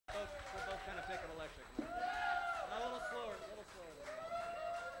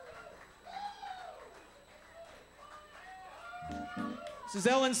This is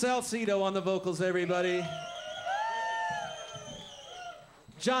Ellen Salcedo on the vocals, everybody.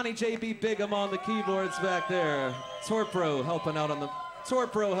 Johnny J.B. Bigham on the keyboards back there. Torpro helping out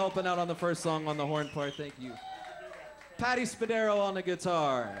on the first song on the horn part. Thank you. Patty Spadero on the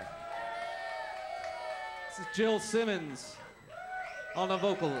guitar. This is Jill Simmons on the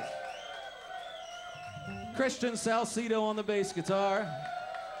vocals. Christian Salcedo on the bass guitar.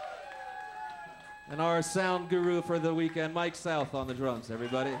 And our sound guru for the weekend, Mike South on the drums,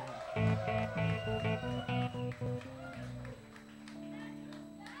 everybody.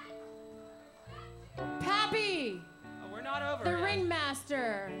 Pappy! Oh, we're not over. The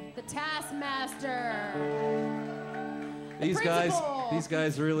ringmaster, the taskmaster. These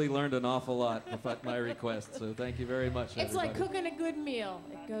guys really learned an awful lot at my request, so thank you very much, It's everybody. like cooking a good meal.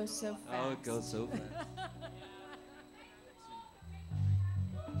 It goes so fast. Oh, it goes so fast.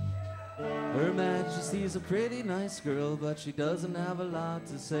 Her Majesty's a pretty nice girl, but she doesn't have a lot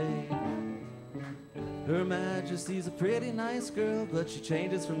to say. Her Majesty's a pretty nice girl, but she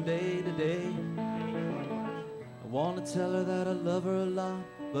changes from day to day. I want to tell her that I love her a lot,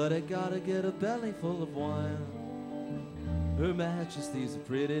 but I gotta get a belly full of wine. Her Majesty's a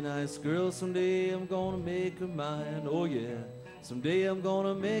pretty nice girl, someday I'm gonna make her mine. Oh yeah, someday I'm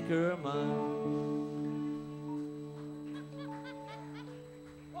gonna make her mine.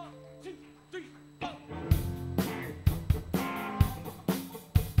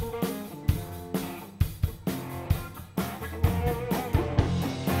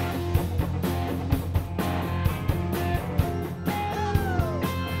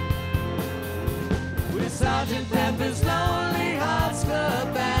 Sergeant Pepper's Lonely Hearts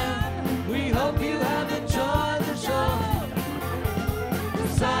Club Band, we hope you have enjoyed the show.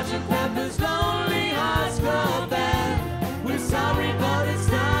 Sergeant Pepper's Lonely Hearts Club Band, we're sorry but it's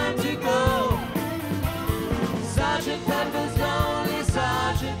time to go. Sergeant Pepper's Lonely,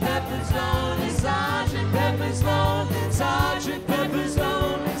 Sergeant Pepper's Lonely, Sergeant Pepper's Lonely, Sergeant Pepper's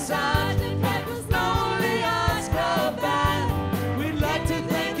Lonely, Sergeant Pepper's Lonely Hearts Club Band, we'd like to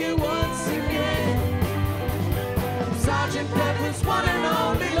thank you once again. Sergeant Pepper's one and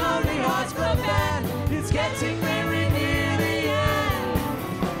only Lonely Hearts Club Band, it's getting very near the end.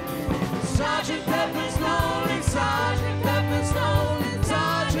 Sergeant Pepper's Lonely, Sergeant Pepper's Lonely,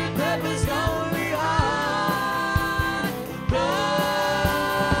 Sergeant Pepper's Lonely Hearts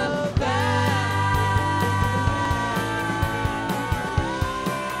Club Band.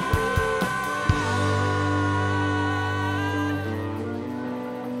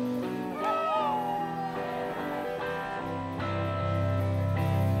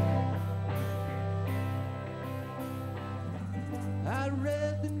 I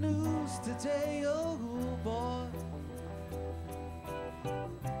read the news today, oh boy,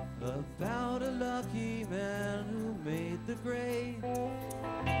 about a lucky man who made the grade.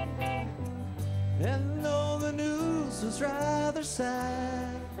 And though the news was rather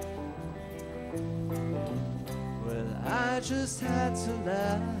sad, well, I just had to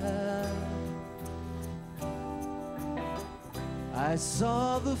laugh. I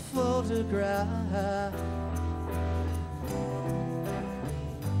saw the photograph.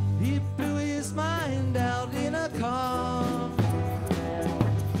 He blew his mind out in a car.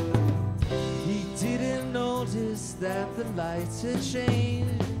 He didn't notice that the lights had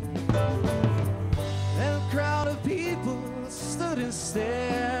changed, and a crowd of people stood and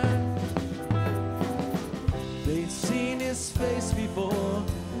stared. They'd seen his face before.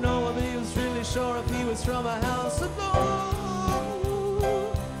 Nobody was really sure if he was from a house of gold.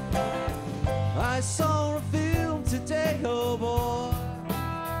 I saw a film today, oh boy.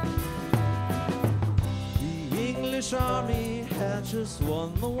 The army had just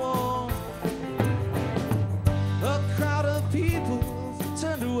won the war. A crowd of people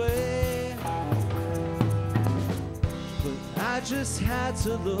turned away, but I just had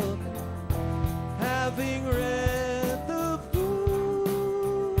to look, having read the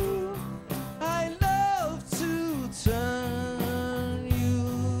book. I love to turn you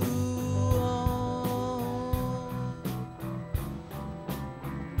on.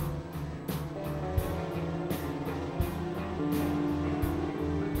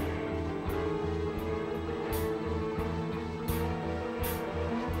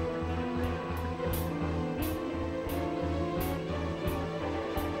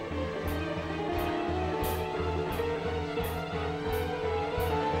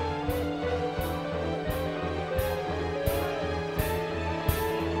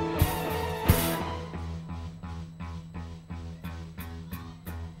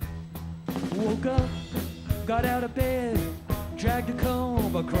 Woke up, got out of bed, dragged a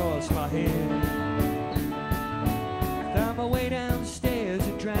comb across my head, found my way downstairs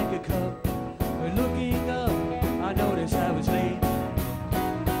drank a cup. But looking up, I noticed I was late.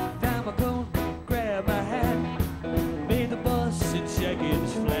 Found my coat, grabbed my hat, made the bus in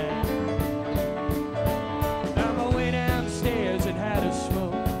seconds flat. Found my way downstairs and had a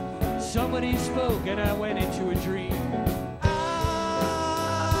smoke. Somebody spoke and I went into a dream.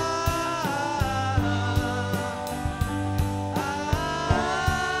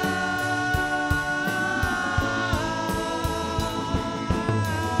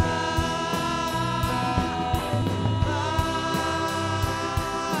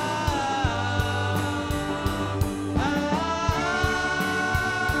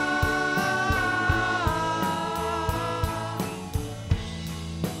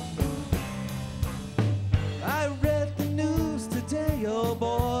 I read the news today, oh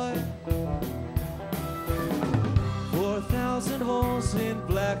boy. 4,000 holes in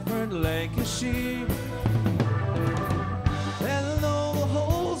Blackburn, Lancashire. And though the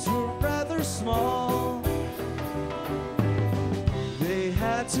holes were rather small, they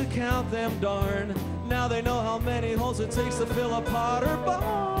had to count them, darn. Now they know how many holes it takes to fill a Potter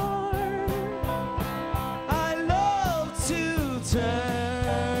barn. I love to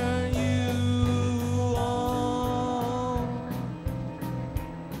turn you on.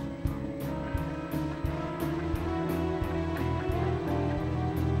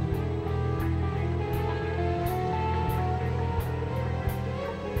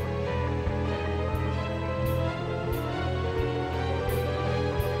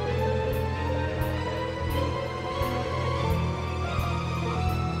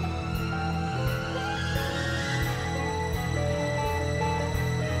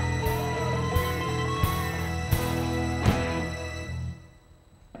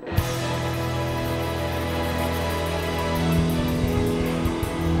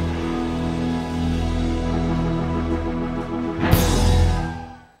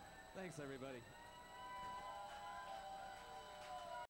 Thanks, everybody.